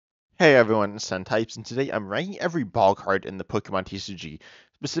Hey everyone, it's Sun Types, and today I'm ranking every ball card in the Pokemon TCG,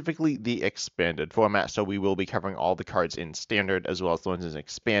 specifically the expanded format. So we will be covering all the cards in standard as well as the ones in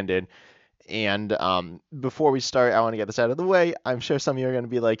expanded. And before we start, I want to get this out of the way. I'm sure some of you are going to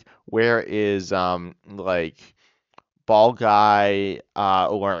be like, where is like Ball Guy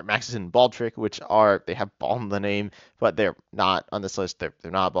or Maxis and Ball Trick, which are they have ball in the name, but they're not on this list. They're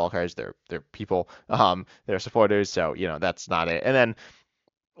not ball cards. They're people. They're supporters. So that's not it. And then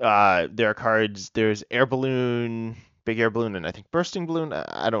there are cards. There's Air Balloon, Big Air Balloon, and I think Bursting Balloon.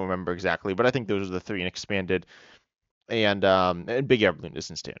 I don't remember exactly, but I think those are the three in expanded, and Big Air Balloon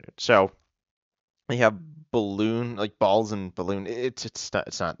isn't standard. So they have balloon like balls and balloon. It's not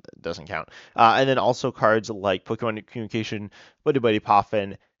it doesn't count. And then also cards like Pokemon Communication, Buddy Buddy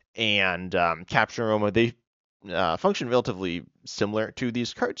Poffin, and Capture Aroma. They function relatively similar to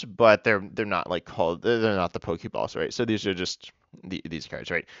these cards, but they're not like called they're not the Pokeballs, right? So these are just these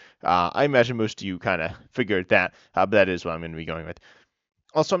cards, right? I imagine most of you kind of figured that, but that is what I'm going to be going with.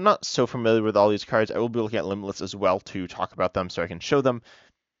 Also, I'm not so familiar with all these cards. I will be looking at Limitless as well to talk about them so I can show them.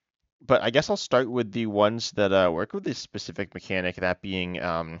 But I guess I'll start with the ones that work with this specific mechanic, that being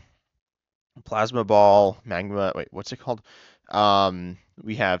Plasma Ball, Magma. Wait, what's it called?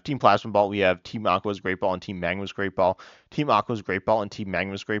 We have Team Plasma Ball, we have Team Aqua's Great Ball, and Team Magma's Great Ball. Team Aqua's Great Ball and Team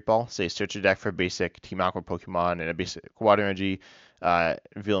Magma's Great Ball say search your deck for basic Team Aqua Pokemon and a basic Water Energy,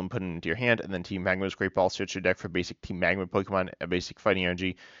 reveal and put them into your hand. And then Team Magma's Great Ball, search your deck for basic Team Magma Pokemon, a basic Fighting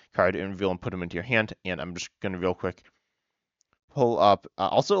Energy card, and reveal and put them into your hand. And I'm just gonna real quick pull up.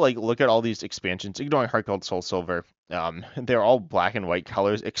 Also, like look at all these expansions, ignoring Heart Gold, Soul Silver. They're all black and white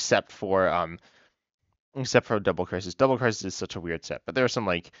colors except for Double Crisis. Double Crisis is such a weird set, but there are some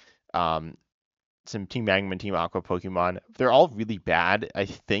like um some Team Magma and Team Aqua Pokemon. They're all really bad, I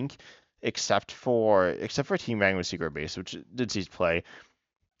think, except for Team Magma Secret Base, which did see play.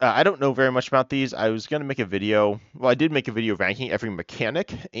 I don't know very much about these. I was gonna make a video. Well, I did make a video ranking every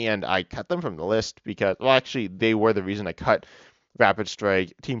mechanic, and I cut them from the list because, well, actually, they were the reason I cut Rapid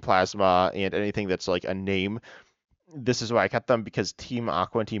Strike, Team Plasma, and anything that's like a name. This is why I cut them because Team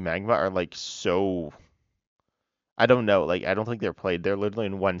Aqua and Team Magma are like so. I don't know. Like I don't think they're played. They're literally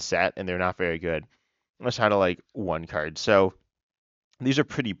in one set, and they're not very good. Unless out of like one card. So these are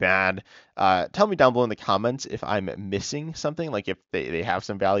pretty bad. Tell me down below in the comments if I'm missing something, like if they have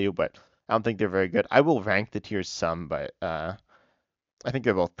some value, but I don't think they're very good. I will rank the tiers some, but I think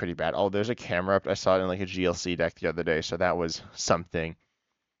they're both pretty bad. Oh, there's a camera up. I saw it in like a GLC deck the other day, so that was something.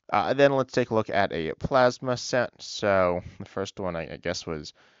 Then let's take a look at a plasma set. So the first one I guess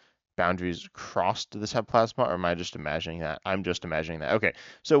was boundaries crossed. Does this have plasma, or am I just imagining that? I'm just imagining that. Okay,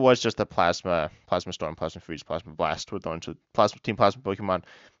 so it was just the plasma storm, plasma freeze, plasma blast with the plasma team plasma Pokemon.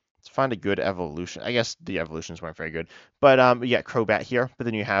 Let's find a good evolution. I guess the evolutions weren't very good, but yeah, Crobat here. But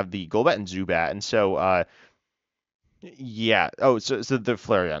then you have the Golbat and Zubat, and so yeah. Oh, so the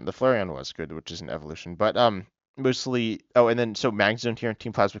Flareon was good, which is an evolution, but mostly. Oh, and then so Magzone here,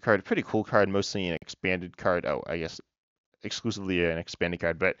 Team Plasma card, pretty cool card, mostly an expanded card. Oh, I guess exclusively an expanded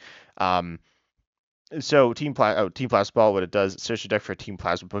card, but um so Team Plasma Ball, what it does, search your deck for a Team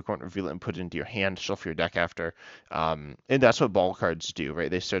Plasma Pokemon, reveal it, and put it into your hand, shuffle your deck after. And that's what ball cards do, right?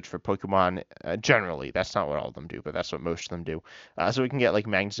 They search for Pokemon. Generally, that's not what all of them do, but that's what most of them do. So we can get like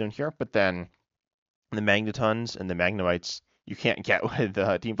Magnezone here, but then the Magnetons and the Magnemites you can't get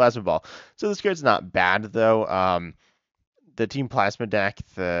with Team Plasma Ball. So this card's not bad though. The Team Plasma deck,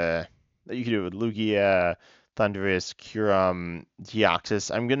 you can do it with Lugia, Thundurus, Kyurem,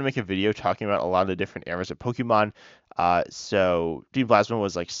 Deoxys. I'm gonna make a video talking about a lot of different eras of Pokemon. So Team Plasma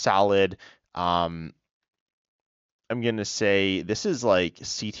was like solid. Um, I'm gonna say this is like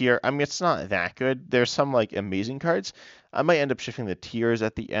C tier. I mean, it's not that good. There's some like amazing cards. I might end up shifting the tiers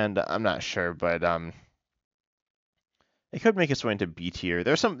at the end. I'm not sure, but it could make its way into B tier.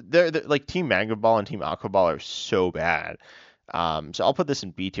 There's some there like Team Manga Ball and Team Aqua Ball are so bad. So I'll put this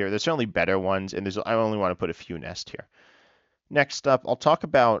in B tier. There's certainly better ones, and I only want to put a few in S tier. Next up, I'll just talk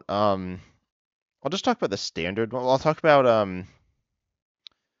about the standard. Well, I'll talk about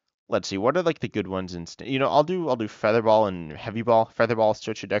let's see, what are like the good ones in I'll do Feather Ball and Heavy Ball. Feather Ball,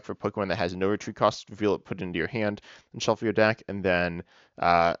 search your deck for Pokemon that has no retreat cost, reveal it, put it into your hand, and shuffle your deck, and then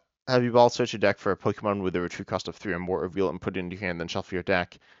Heavy Ball, search your deck for a Pokemon with a retreat cost of 3 or more, reveal it and put it into your hand, then shuffle your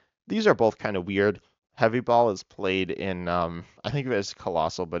deck. These are both kind of weird. Heavy Ball is played in I think of it as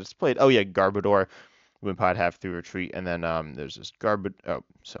Colossal, but it's played Garbodor, Wimpod have 3 retreat, and then there's this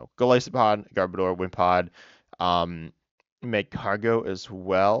Golisopod, Garbodor, Wimpod, Magcargo as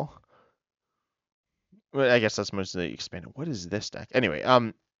well. Well, I guess that's mostly expanded. What is this deck? Anyway,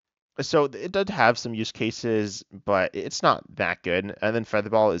 So it does have some use cases, but it's not that good. And then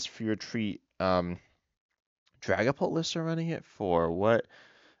Featherball is Fear Treat. Dragapult lists are running it for what?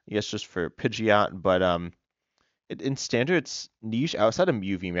 I guess just for Pidgeot, but in standard it's niche outside of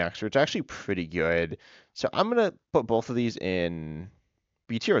Mew VMAX, which is actually pretty good. So I'm gonna put both of these in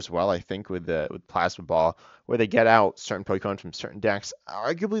B tier as well. I think with Plasma Ball, where they get out certain Pokemon from certain decks.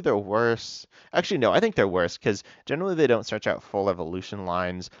 Arguably they're worse. Actually, no, I think they're worse because generally they don't search out full evolution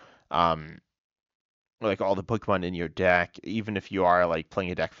lines. Um, like all the Pokemon in your deck, even if you are like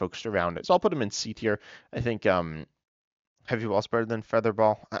playing a deck focused around it. So I'll put them in C tier. I think Heavy Ball's better than Feather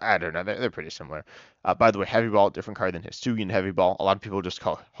Ball. I don't know. They're pretty similar. By the way, Heavy Ball, different card than Hisuian Heavy Ball. A lot of people just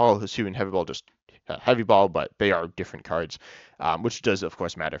call Hisuian Heavy Ball just Heavy Ball, but they are different cards, which does, of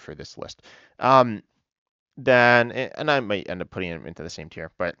course, matter for this list. Then, and I might end up putting them into the same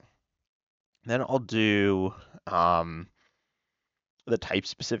tier, but then I'll do the type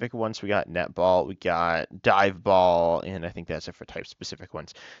specific ones. We got netball, we got dive ball, and I think that's it for type specific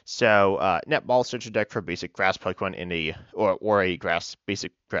ones. So netball, search your deck for a basic grass Pokemon in a or a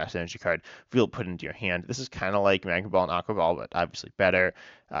basic grass energy card. Feel it put into your hand. This is kind of like Magma Ball and Aqua Ball, but obviously better.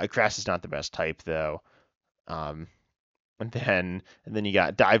 Grass is not the best type though. Um, and then you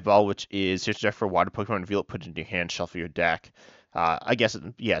got Dive Ball, which is search deck for water Pokemon, reveal it, put it into your hand, shuffle your deck. I guess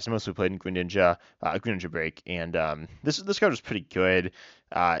yeah, it's mostly played in Green Ninja Break, and this card was pretty good.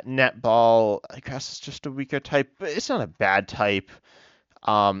 Netball, I guess it's just a weaker type, but it's not a bad type.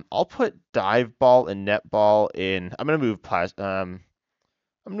 I'll put Dive Ball and Netball in. I'm gonna move Plasma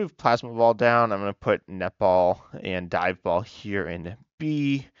Ball down. I'm gonna put Netball and Dive Ball here in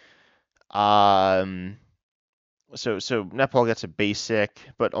B. Um, so Netball gets a basic,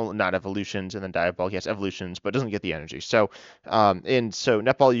 but only, not evolutions, and then Dive gets evolutions, but doesn't get the energy. So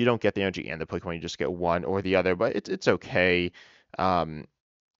Netball you don't get the energy and the Pokemon, you just get one or the other, but it's okay. Um,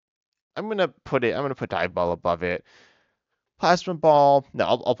 I'm gonna put Dive Ball above it. Plasma Ball, no,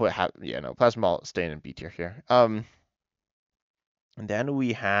 I'll put yeah, no, Plasma Ball staying in B tier here. And then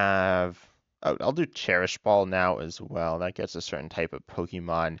we have, oh, I'll do Cherish Ball now as well. That gets a certain type of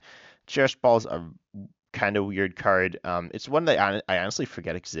Pokemon. Cherish Ball's a kind of weird card. It's one that I honestly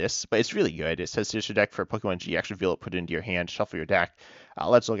forget exists, but it's really good. It says search your deck for Pokemon GX, reveal it, put it into your hand, shuffle your deck.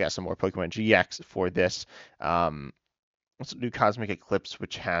 Let's look at some more Pokemon GX for this. Let's do Cosmic Eclipse,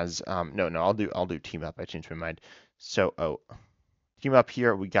 which has no, I'll do Team Up. I changed my mind. So Team Up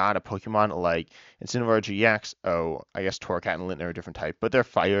here, we got a Pokemon like Incineroar GX. Oh, I guess Torracat and Lint are a different type, but they're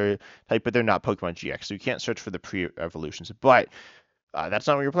fire type, but they're not Pokemon GX, so you can't search for the pre-evolutions. But that's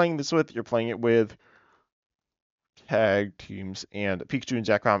not what you're playing this with. You're playing it with tag teams and Pikachu and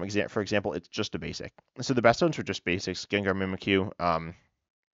Zekrom, for example, it's just a basic. So the best ones were just basics, Gengar, Mimikyu,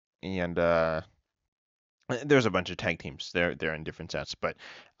 and there's a bunch of tag teams. They're in different sets, but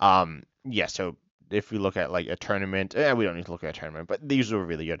yeah. So if we look at like a tournament, we don't need to look at a tournament, but these were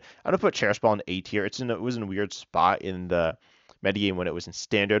really good. I'm gonna put Cherish Ball in A tier. It was in a weird spot in the metagame when it was in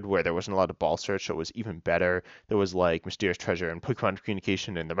standard, where there wasn't a lot of ball search, so it was even better. There was like Mysterious Treasure and Pokemon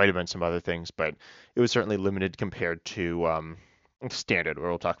Communication, and there might have been some other things, but it was certainly limited compared to standard, where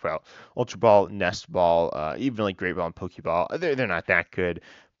we'll talk about Ultra Ball, Nest Ball, even like Great Ball and Pokeball. They're not that good,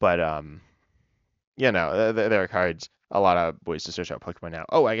 but there are cards. A lot of ways to search out Pokemon now.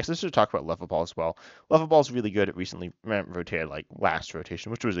 Oh, I guess I should talk about Level Ball as well. Level Ball is really good. It recently rotated, like last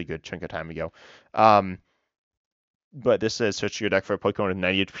rotation, which was a good chunk of time ago. Um, but this says search your deck for a Pokemon with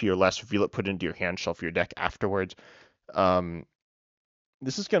 90 HP or less, reveal it, put it into your hand, shuffle your deck afterwards. Um,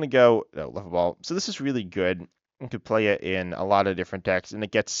 this is going to go Level Ball. So this is really good. You could play it in a lot of different decks, and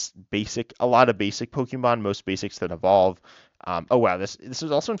it gets a lot of basic Pokemon, most basics that evolve. Oh wow, this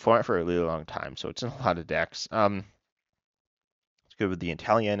was also in format for a really long time, so it's in a lot of decks. It's good with the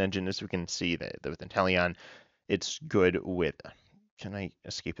Inteleon engine, as we can see that with Inteleon, it's good with. Can I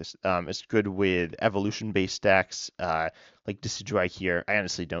escape this? It's good with evolution-based decks, like Decidueye here. I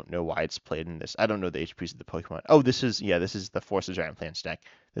honestly don't know why it's played in this. I don't know the HPs of the Pokemon. Oh, this is the Force of Giant Plants deck.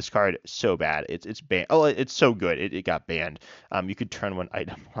 This card so bad. It's banned. Oh, it's so good. It got banned. You could turn one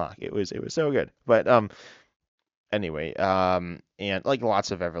item lock. It was so good. But anyway, and like lots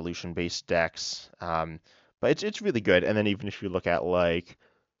of evolution-based decks. But it's really good. And then even if you look at like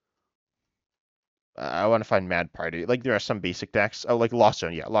I want to find Mad Party. Like there are some basic decks. Oh, like Lost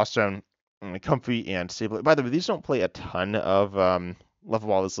Zone. Yeah, Lost Zone, Comfy, and Stable. By the way, these don't play a ton of level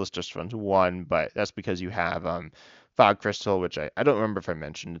wall. This list just runs one, but that's because you have Fog Crystal, which I don't remember if I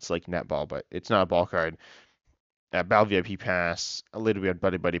mentioned. It's like Netball, but it's not a ball card. Battle VIP Pass. A little bit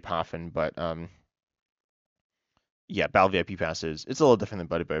Buddy Buddy Poffin, but yeah, Battle VIP Pass it's a little different than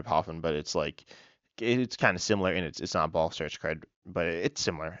Buddy Buddy Poffin, but it's like it's kind of similar, and it's not a ball search card, but it's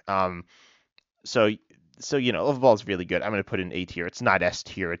similar. So Overball is really good. I'm gonna put it in A tier. It's not S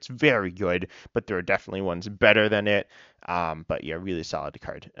tier. It's very good, but there are definitely ones better than it. But yeah, really solid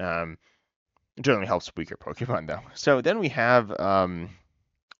card. It generally helps weaker Pokemon though. So then we have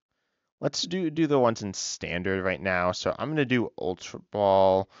let's do the ones in standard right now. So I'm gonna do Ultra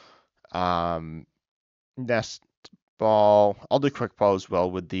Ball, um, Nest Ball. I'll do Quick Ball as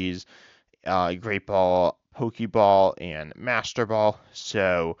well with these. Great Ball, Pokeball, and Master Ball.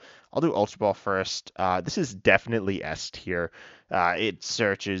 So I'll do Ultra Ball first. This is definitely S tier. It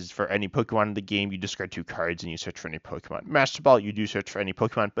searches for any Pokemon in the game. You discard 2 cards and you search for any Pokemon. Master Ball, you do search for any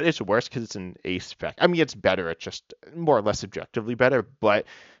Pokemon, but it's worse because it's an A spec. I mean, it's better. It's just more or less objectively better, but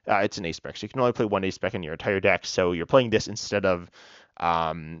it's an A spec. So you can only play one A spec in your entire deck. So you're playing this instead of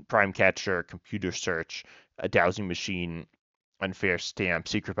Prime Catcher, Computer Search, a Dowsing Machine, Unfair Stamp,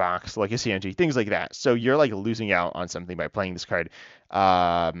 Secret Box, Legacy Energy, things like that. So you're like losing out on something by playing this card.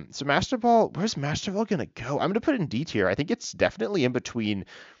 So Master Ball, where's Master Ball gonna go? I'm gonna put it in D tier. I think it's definitely in between.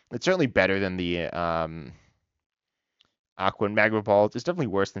 It's certainly better than the Aqua and Magma Ball. It's definitely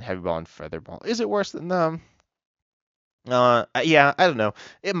worse than Heavy Ball and Feather Ball. Is it worse than them? Yeah, I don't know.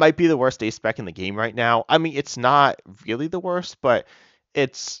 It might be the worst ace spec in the game right now. I mean, it's not really the worst, but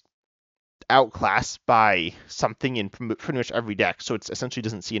it's outclassed by something in pretty much every deck, so it essentially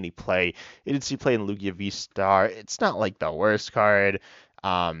doesn't see any play. It did see play in Lugia V Star. It's not like the worst card,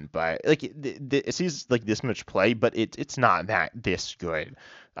 but like it sees like this much play, but it's not this good.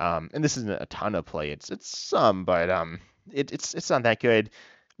 And this isn't a ton of play. It's some, but it's not that good.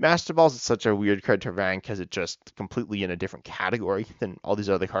 Master Balls is such a weird card to rank because it's just completely in a different category than all these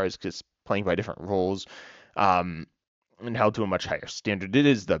other cards because playing by different roles. Um, and held to a much higher standard. It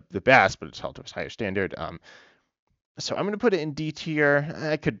is the best, but it's held to a higher standard. So I'm going to put it in D tier.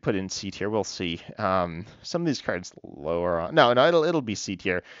 I could put it in C tier. We'll see. Some of these cards lower on. No, it'll be C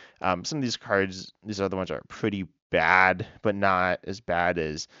tier. Some of these cards, these other ones are pretty bad, but not as bad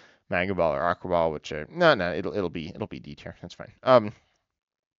as Mega Ball or Aqua Ball, which are no, it'll be D tier. That's fine.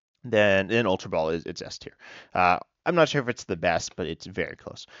 Then Ultra Ball it's S tier. I'm not sure if it's the best, but it's very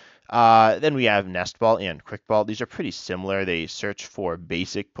close. Then we have Nest Ball and Quick Ball. These are pretty similar. They search for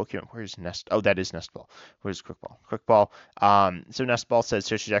basic Pokemon. Where's Nest? Oh, that is Nest Ball. Where's Quick Ball? Quick Ball. So Nest Ball says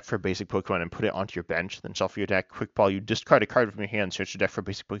search your deck for basic Pokemon and put it onto your bench. Then shuffle your deck. Quick Ball, you discard a card from your hand, search your deck for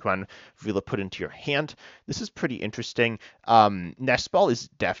basic Pokemon, reveal it, put it into your hand. This is pretty interesting. Nest Ball is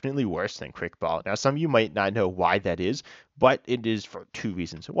definitely worse than Quick Ball. Now, some of you might not know why that is, but it is for 2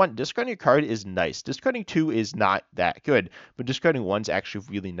 reasons. One, discarding a card is nice. Discarding 2 is not that good, but discarding 1 is actually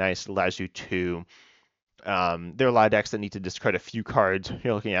really nice. It allows you to. There are a lot of decks that need to discard a few cards.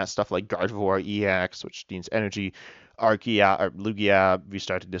 You're looking at stuff like Gardevoir EX, which needs energy, Archeop, or Lugia,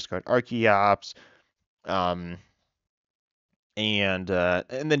 restart to discard Archeops. And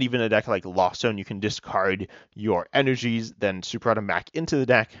then even a deck like Lost Zone, you can discard your energies, then super out them back into the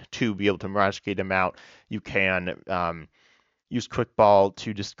deck to be able to Mirage Gate them out. You can use Quick Ball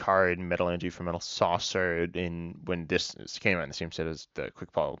to discard Metal Energy for Metal Saucer when this came out in the same set as the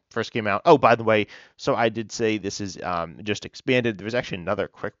Quick Ball first came out. Oh, by the way, so I did say this is just expanded. There's actually another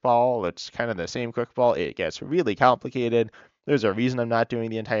Quick Ball that's kind of the same Quick Ball. It gets really complicated. There's a reason I'm not doing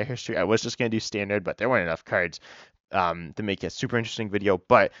the entire history. I was just going to do standard, but there weren't enough cards to make a super interesting video.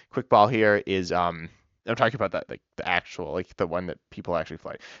 But Quick Ball here is I'm talking about that like the actual like the one that people actually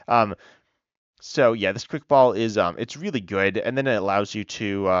play. So yeah, this Quick Ball is it's really good, and then it allows you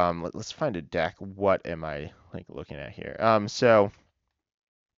to let's find a deck. What am I like looking at here? So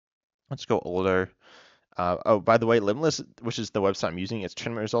let's go older. Oh, by the way, Limitless, which is the website I'm using, its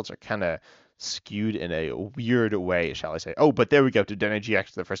tournament results are kind of skewed in a weird way, shall I say. Oh, but there we go. Dedenne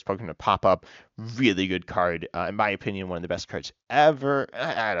GX, the first Pokemon to pop up. Really good card. In my opinion, one of the best cards ever.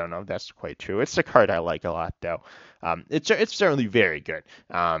 I don't know if that's quite true. It's a card I like a lot, though. It's certainly very good.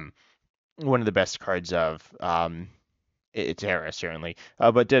 One of the best cards of its era, certainly.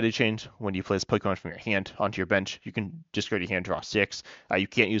 But Deadly Change, when you place Pokemon from your hand onto your bench, you can discard your hand, draw 6. You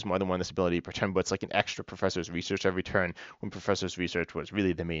can't use more than one of this ability per turn, but it's like an extra Professor's Research every turn, when Professor's Research was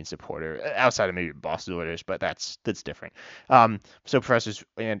really the main supporter, outside of maybe Boss Duelers, but that's different. So Professor's,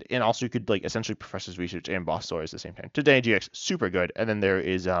 and also you could like essentially Professor's Research and Boss Duelers at the same time. Today GX, super good. And then there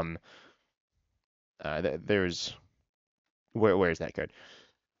is, there's, where is that card?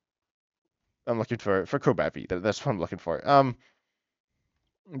 I'm looking for Crobat V. That's what I'm looking for.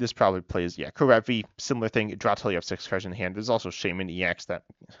 This probably plays, yeah, Crobat V, similar thing. Draw till you have 6 cards in the hand. There's also Shaman EX that,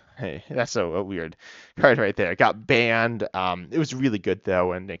 hey, that's a weird card right there. It got banned. It was really good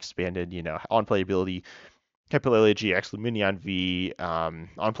though and expanded, on playability. Capillary GX, Luminion V, on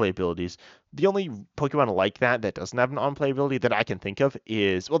playabilities. The only Pokemon like that that doesn't have an on-play that I can think of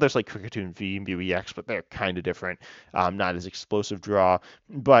is, well, there's like Kricketune V and BBX, but they're kind of different. Not as explosive draw,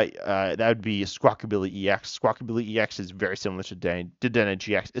 but that would be Squawkabilly EX. Squawkabilly EX is very similar to Dedenne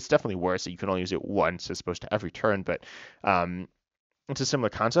GX. It's definitely worse that you can only use it once as opposed to every turn, but um, it's a similar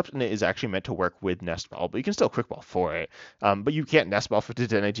concept, and it is actually meant to work with Nest Ball, but you can still Quick Ball for it. But you can't Nest Ball for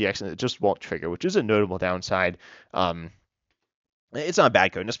Dedenne GX, and it just won't trigger, which is a notable downside. It's not a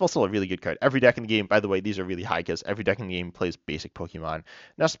bad card. Nest Ball's still a really good card. Every deck in the game, by the way, these are really high because every deck in the game plays basic Pokemon.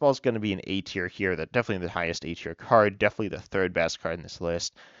 Nest Ball's going to be an A tier here. That definitely the highest A tier card. Definitely the third best card in this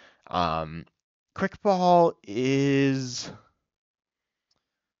list. Um, Quick Ball is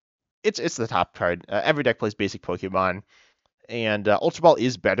it's the top card. Every deck plays basic Pokemon. And Ultra Ball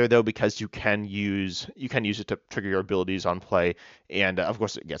is better though because you can use it to trigger your abilities on play, and of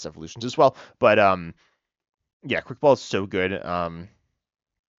course it gets evolutions as well. But yeah, Quick Ball is so good.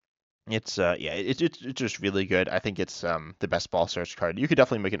 It's just really good. I think it's the best ball search card. You could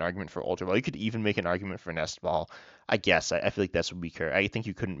definitely make an argument for Ultra Ball. You could even make an argument for Nest Ball. I guess I feel like that's weaker. I think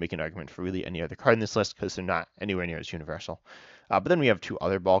you couldn't make an argument for really any other card in this list because they're not anywhere near as universal. But then we have two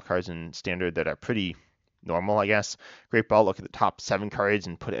other ball cards in Standard that are pretty normal, I guess. Great Ball. Look at the top 7 cards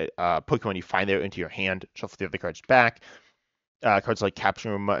and put Pokemon you find there into your hand. Shuffle the other cards back. Cards like Capture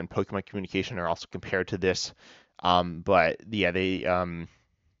Room and Pokemon Communication are also compared to this. But yeah, they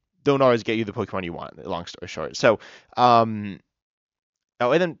don't always get you the Pokemon you want, long story short. So, oh, and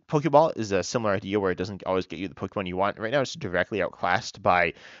then Pokeball is a similar idea where it doesn't always get you the Pokemon you want. Right now, it's directly outclassed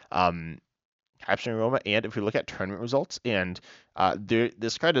by Capturing Aroma. And if we look at tournament results, and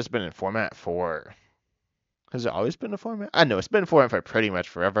this card has been in format for. Has it always been in format? I know it's been in format for pretty much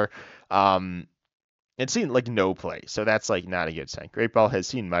forever. It's seen like no play, so that's like not a good sign. Great Ball has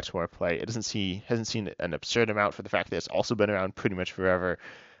seen much more play. It hasn't seen an absurd amount for the fact that it's also been around pretty much forever,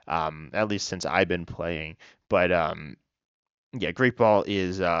 at least since I've been playing. But yeah, Great Ball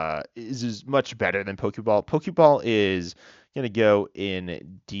is much better than Pokeball. Pokeball is gonna go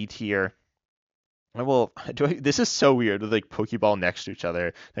in D tier. Well, this is so weird with like Pokeball next to each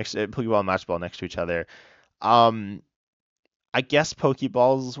other, Pokeball and Match Ball next to each other. Um, I guess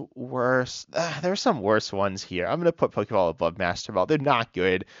Pokeball's worse. There are some worse ones here. I'm gonna put Pokeball above Master Ball. They're not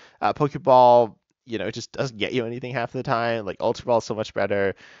good. Pokeball, it just doesn't get you anything half the time. Like Ultra Ball is so much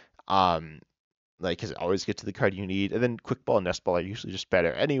better. Um, like because it always gets to the card you need, and then Quick Ball and Nest Ball are usually just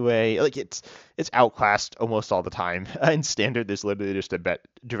better anyway. Like it's outclassed almost all the time. In Standard, there's literally just a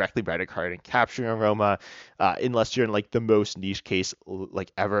directly better card in Capturing Aroma, unless you're in like the most niche case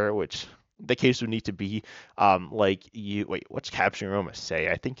like ever, which the case would need to be like you wait, what's Capturing Aroma say?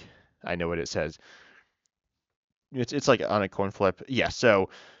 I think I know what it says. It's like on a coin flip. Yeah, so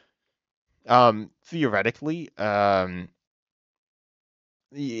theoretically,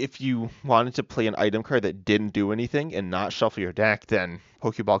 if you wanted to play an item card that didn't do anything and not shuffle your deck, then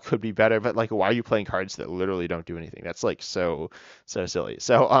Pokeball could be better. But like, why are you playing cards that literally don't do anything? That's like so silly.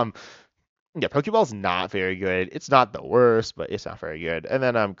 So yeah, Pokeball's not very good. It's not the worst, but it's not very good. And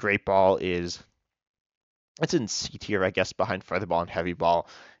then Great Ball it's in C tier, I guess, behind Feather Ball and Heavy Ball.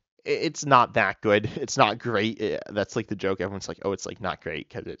 It's not that good. It's not great. That's like the joke. Everyone's like, oh, it's like not great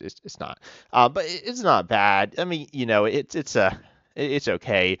because it's not. But it's not bad. I mean, it's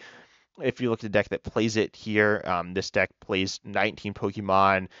okay. If you look at the deck that plays it here, this deck plays 19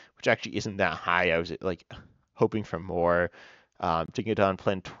 Pokemon, which actually isn't that high. I was like hoping for more. Dingodon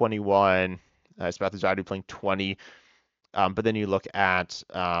playing 21. Spathizardi playing 20. But then you look at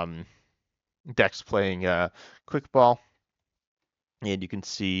decks playing Quick Ball, and you can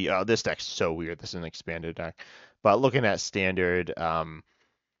see this deck's so weird. This is an expanded deck. But looking at standard,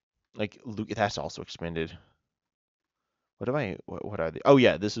 like that's also expanded. What are they? Oh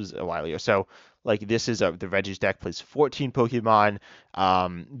yeah, this was a while ago. So like this is the Reggie's deck plays 14 Pokemon.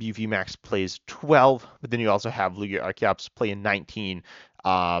 UV Max plays 12, but then you also have Lugia Archeops playing 19.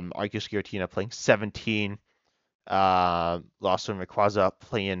 Arceus Giratina playing 17. Lost and Rayquaza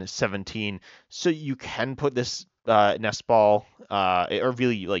playing 17. So you can put this Nest Ball, or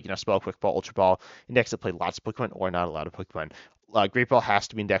really like Nest Ball, Quick Ball, Ultra Ball in decks that play lots of Pokemon or not a lot of Pokemon. Great Ball has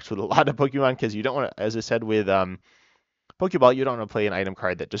to be indexed with a lot of Pokemon because you don't want to, as I said with Pokeball, you don't want to play an item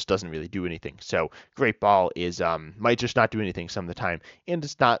card that just doesn't really do anything. So Great Ball is might just not do anything some of the time, and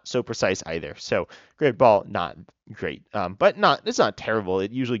it's not so precise either. So Great Ball not great, but it's not terrible.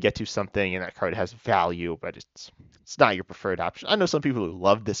 It usually gets you something, and that card has value, but it's not your preferred option. I know some people who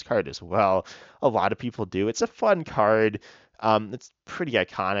love this card as well. A lot of people do. It's a fun card. It's pretty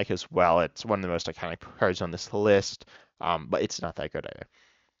iconic as well. It's one of the most iconic cards on this list, but it's not that good either.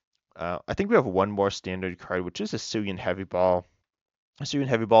 I think we have one more standard card, which is a Hisuian Heavy Ball. Hisuian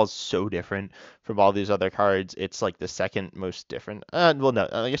Heavy Ball is so different from all these other cards. It's like the second most different. Well, no,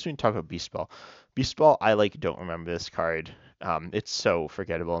 I guess we can talk about Beast Ball. Beast Ball, I like don't remember this card. It's so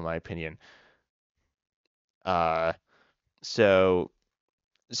forgettable in my opinion. Uh, so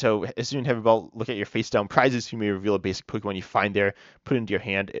as soon as heavy ball, look at your face down prizes. You may reveal a basic Pokemon you find there, put it into your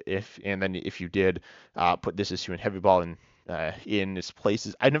hand. If and then if you did, put this as soon heavy ball in its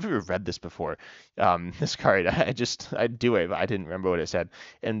places. I never even read this before. This card, I do it, but I didn't remember what it said.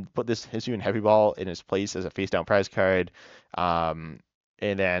 And put this Hisuian Heavy Ball in its place as a face down prize card. And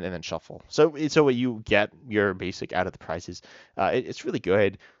then shuffle. So you get your basic out of the prizes. It's really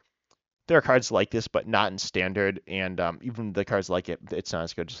good. There are cards like this, but not in standard, and even the cards like it, it's not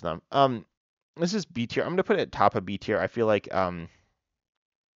as good as them. This is B tier. I'm gonna put it at top of B tier. I feel like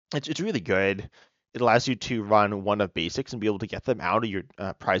it's really good. It allows you to run one of basics and be able to get them out of your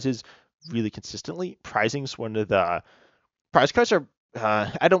prizes really consistently. Prizing is one of the prize cards are.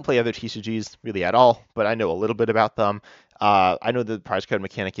 I don't play other TCGs really at all, but I know a little bit about them. I know the prize card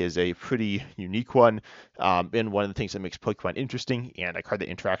mechanic is a pretty unique one, and one of the things that makes Pokemon interesting, and a card that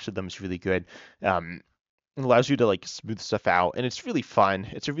interacts with them is really good. It allows you to like smooth stuff out, and it's really fun.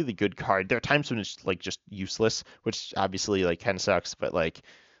 It's a really good card. There are times when it's like just useless, which obviously like kind of sucks, but like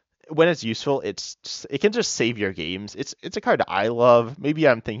when it's useful, it can just save your games. It's a card I love. Maybe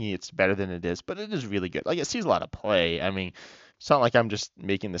I'm thinking it's better than it is, but it is really good. Like it sees a lot of play. I mean, it's not like I'm just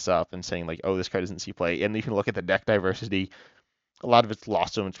making this up and saying like, oh, this card doesn't see play. And you can look at the deck diversity. A lot of it's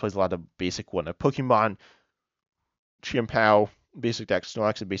lost zones plays a lot of basic one of Pokemon, Chimpao, basic deck,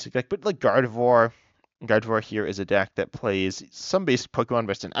 Snorlax, a basic deck, but like Gardevoir. Gardevoir here is a deck that plays some basic Pokemon,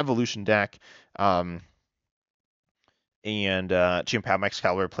 but it's an evolution deck. Um, and Chimpao Max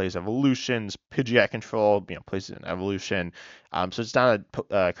Caliber plays evolutions. Pidgeot Control, plays an evolution. So it's not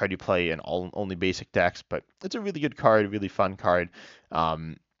a card you play in only basic decks, but it's a really good card, really fun card.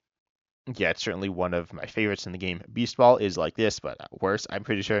 Um, yeah, it's certainly one of my favorites in the game. Beast Ball is like this, but worse, I'm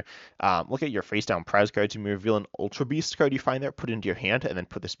pretty sure. Look at your face down prize cards. You may reveal an Ultra Beast card you find there, put it into your hand, and then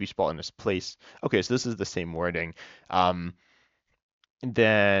put this Beast Ball in its place. Okay, so this is the same wording. And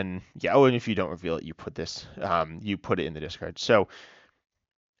then yeah, oh, and if you don't reveal it, you put it in the discard. So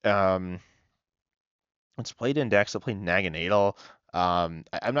um, it's played in decks. I play Naganadel. I'm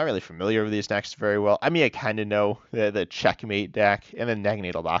not really familiar with these decks very well. I mean, I kind of know the Checkmate deck and then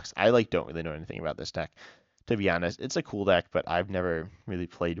Naganadel box. I like don't really know anything about this deck, to be honest. It's a cool deck, but I've never really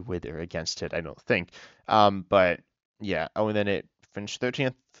played with or against it. I don't think. But yeah. Oh, and then it finished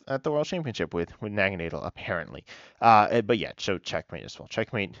 13th at the World Championship with Naganadel apparently. But yeah, so Checkmate as well.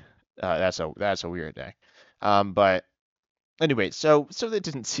 Checkmate. That's a weird deck. But anyway, so they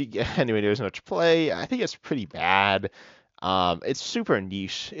didn't see anyway. There was much play. I think it's pretty bad. It's super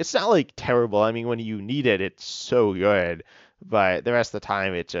niche. It's not like terrible. I mean, when you need it, it's so good. But the rest of the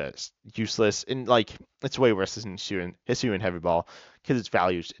time, it's just useless. And like, it's way worse than Hisuian Heavy Ball because its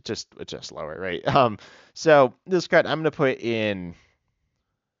values it's just lower, right? So this card I'm gonna put in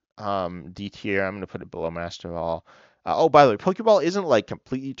D tier. I'm gonna put it below Master Ball. Oh, by the way, Pokeball isn't like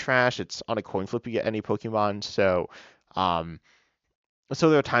completely trash. It's on a coin flip you get any Pokemon, um, so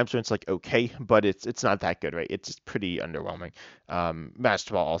there are times when it's like okay, but it's not that good, right? It's just pretty underwhelming.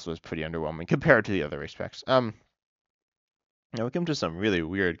 Master Ball also is pretty underwhelming compared to the other aspects. Now we come to some really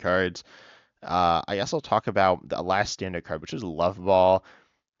weird cards. I guess I'll talk about the last standard card, which is Love Ball,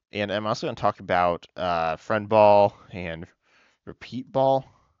 and I'm also going to talk about Friend Ball and Repeat Ball.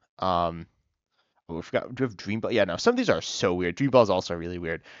 Um, oh, we forgot. Do we have Dream Ball? Yeah, no. Some of these are so weird. Dream Ball is also really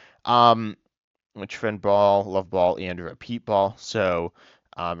weird. Um, which Friend Ball, Love Ball, and Repeat Ball. So,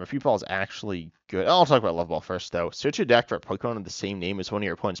 Repeat Ball is actually good. I'll talk about Love Ball first, though. Search your deck for a Pokemon of the same name as one of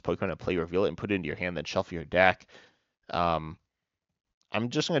your opponent's Pokemon and play reveal it and put it into your hand, then shuffle your deck. Um, I'm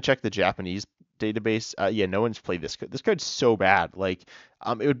just gonna check the Japanese database. Yeah, no one's played this card. This card's so bad. Like,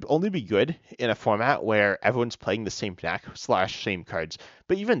 it would only be good in a format where everyone's playing the same deck slash same cards.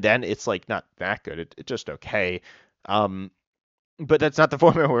 But even then, it's like not that good. It's just okay. Um, but that's not the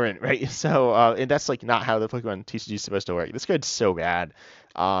format we're in, right? So, and that's like not how the Pokemon TCG is supposed to work. This card's so bad.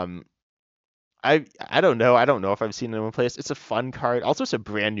 Um, I don't know. I don't know if I've seen anyone play this. It's a fun card. Also, it's a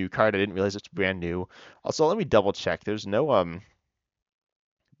brand new card. I didn't realize it's brand new. Also, let me double check. There's no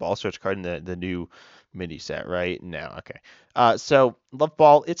ball search card in the new mini set, right? No, okay. So Love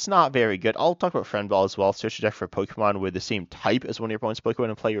Ball, it's not very good. I'll talk about Friend Ball as well. Search your deck for Pokemon with the same type as one of your opponent's Pokemon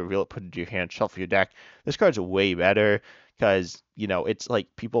and play, reveal it, put it into your hand, shuffle your deck. This card's way better because it's like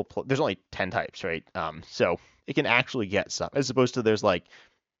there's only 10 types, right? So it can actually get stuff as opposed to there's like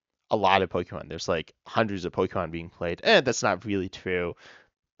a lot of Pokemon. There's like hundreds of Pokemon being played, and that's not really true.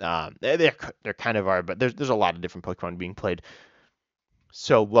 They're kind of are, but there's a lot of different Pokemon being played.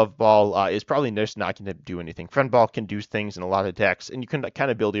 So Love Ball is probably just not going to do anything. Friend Ball can do things in a lot of decks, and you can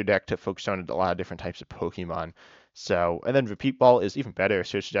kind of build your deck to focus on a lot of different types of Pokemon. So, and then Repeat Ball is even better.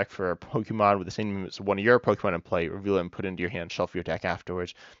 Search your deck for a Pokemon with the same as one of your Pokemon in play, reveal it and put it into your hand, shuffle your deck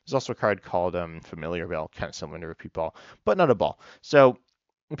afterwards. There's also a card called Familiar Bell, kind of similar to Repeat Ball, but not a ball. So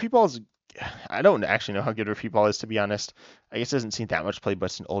Repeat Ball is, I don't actually know how good Repeat Ball is, to be honest. I guess it doesn't see that much play, but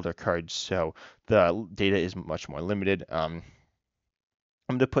it's an older card, so the data is much more limited. I'm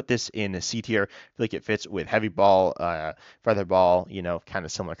gonna put this in a C tier. I feel like it fits with Heavy Ball, Feather Ball, kind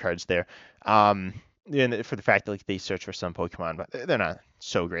of similar cards there. Um, and for the fact that like they search for some Pokemon, but they're not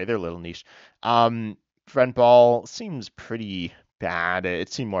so great. They're a little niche. Friend Ball seems pretty bad.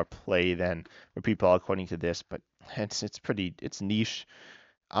 It's seen more play than Repeat Ball according to this, but it's niche.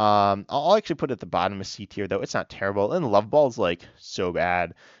 I'll actually put it at the bottom of C tier though. It's not terrible. And Love Ball's like so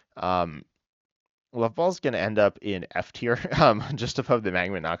bad. Um, Love Ball's gonna end up in F tier, just above the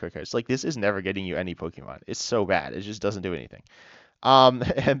Magma knockout cards. Like this is never getting you any Pokemon. It's so bad. It just doesn't do anything.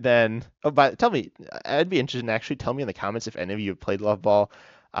 And then, but tell me, I'd be interested in actually tell me in the comments if any of you have played Love Ball.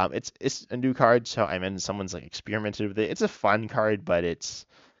 It's a new card, so I mean someone's like experimented with it. It's a fun card, but it's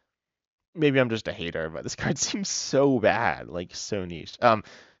maybe I'm just a hater. But this card seems so bad, like so niche.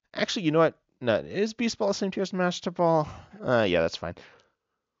 Actually, you know what? No, is Beast Ball the same tier as Master Ball? Yeah, that's fine.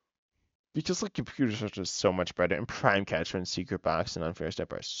 Because like computer search is so much better, and Prime Catcher and Secret Box and Unfair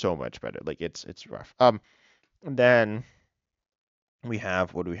Step are so much better. Like it's rough. And then we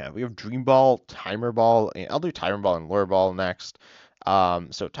have what do we have? We have Dream Ball, Timer Ball, and I'll do Timer Ball and Lure Ball next.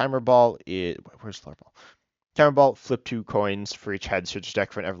 So Timer Ball is where's Lure Ball? Timer Ball, flip 2 coins for each head, search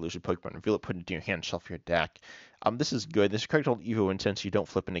deck for an evolution Pokemon, reveal it, put it into your hand, shuffle your deck. This is good. This card called Evo Intense. You don't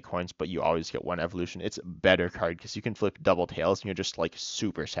flip any coins, but you always get one evolution. It's a better card because you can flip double tails and you're just like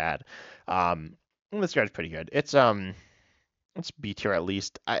super sad. This card's pretty good. It's B tier at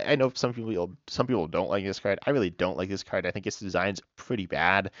least. I know some people don't like this card. I really don't like this card. I think its design's pretty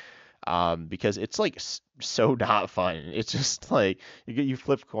bad. Because it's like so not fun. It's just like you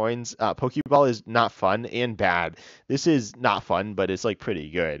flip coins. Pokeball is not fun and bad. This is not fun, but it's like pretty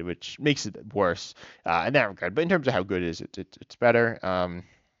good, which makes it worse in that regard. But in terms of how good it is, it's better.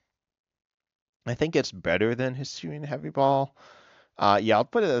 I think it's better than Hisuian Heavy Ball. Yeah, I'll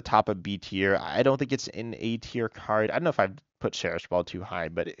put it at the top of B tier. I don't think it's an A tier card. I don't know if I've put Cherish Ball too high,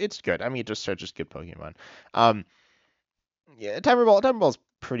 but it's good. I mean, it just searches good Pokemon. Um, yeah, Timer Ball's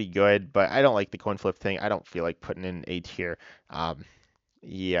pretty good, but I don't like the coin flip thing. I don't feel like putting in A tier. Um,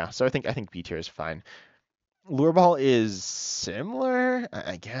 yeah, so I think B tier is fine. Lure Ball is similar,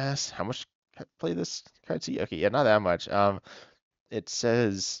 I guess. How much play this card? See, okay, yeah, not that much. It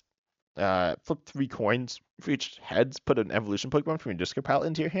says flip 3 coins for each heads, put an evolution Pokemon from your discard pile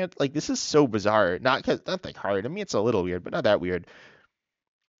into your hand. Like this is so bizarre. Not like hard. I mean, it's a little weird, but not that weird.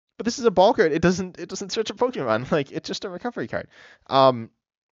 But this is a ball card. It doesn't search a Pokemon. Like it's just a recovery card.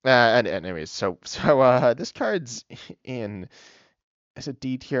 And anyways, so this card's in as a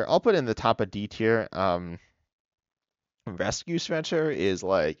D tier. I'll put it in the top of D tier. Rescue Stretcher is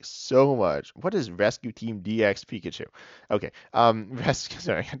like so much. What is Rescue Team DX Pikachu? Okay. Rescue.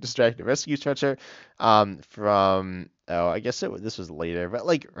 Sorry, I got distracted. Rescue Stretcher. From I guess this was later, but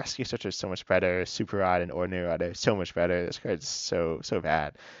like Rescue Stretcher is so much better. Super Rod and Ordinary Rod are so much better. This card's so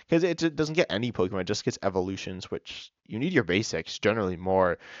bad because it doesn't get any Pokemon. It just gets evolutions, which you need your basics generally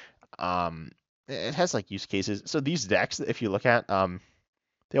more. It has like use cases. So these decks, if you look at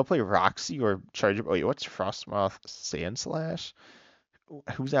they'll play Roxy or Charger. Wait, what's Frostmoth Sandslash?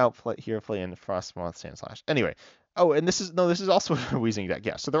 Who's here playing Frostmoth Sandslash? Anyway, oh, and this is also a Weezing deck.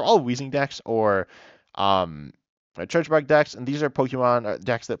 Yeah, so they're all Weezing decks or Charge Bug decks, and these are Pokemon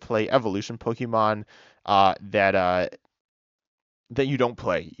decks that play Evolution Pokemon that you don't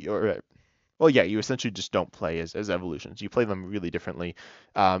play. Or well, yeah, you essentially just don't play as evolutions. You play them really differently.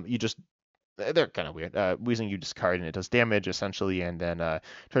 You just they're kind of weird. Weezing you discard and it does damage essentially, and then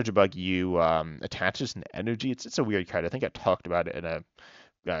Charger Bug you attaches an energy. It's a weird card. I think I talked about it in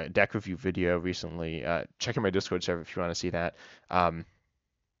a deck review video recently. Check out my Discord server if you want to see that.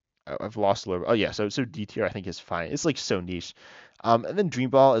 I've lost a little. Oh yeah, so D tier I think is fine. It's like so niche. And then Dream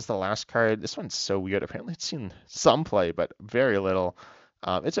Ball is the last card. This one's so weird. Apparently it's seen some play, but very little.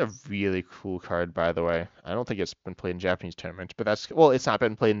 It's a really cool card, by the way. I don't think it's been played in Japanese tournaments, but it's not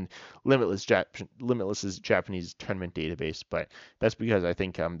been played in Limitless's Japanese tournament database, but that's because I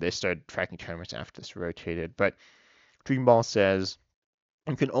think they started tracking tournaments after this rotated. But Dream Ball says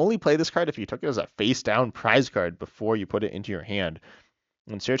you can only play this card if you took it as a face down prize card before you put it into your hand.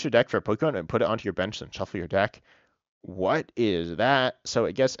 And search your deck for a Pokemon and put it onto your bench and shuffle your deck. What is that? So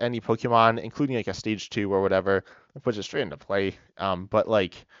I guess any Pokemon, including like a stage 2 or whatever, puts it straight into play. But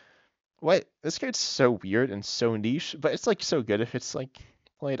like, what? This card's so weird and so niche, but it's like so good if it's like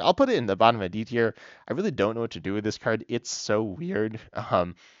played. I'll put it in the bottom of a D tier. I really don't know what to do with this card. It's so weird.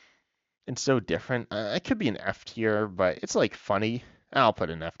 And so different. It could be an F tier, but it's like funny. I'll put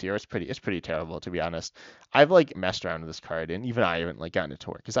an F tier. It's pretty terrible to be honest. I've like messed around with this card, and even I haven't like gotten it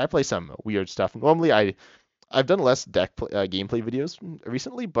to work because I play some weird stuff. Normally, I've done less gameplay videos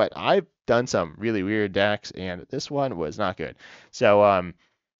recently, but I've done some really weird decks, and this one was not good. So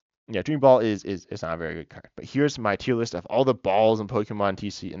yeah, Dream Ball is not a very good card. But here's my tier list of all the balls in Pokemon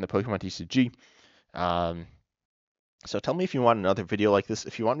TC in the Pokemon TCG. Um, so tell me if you want another video like this.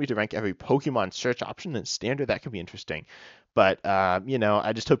 If you want me to rank every Pokemon search option in standard, that could be interesting. But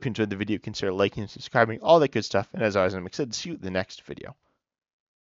I just hope you enjoyed the video. Consider liking and subscribing, all that good stuff. And as always, I'm excited to see you in the next video.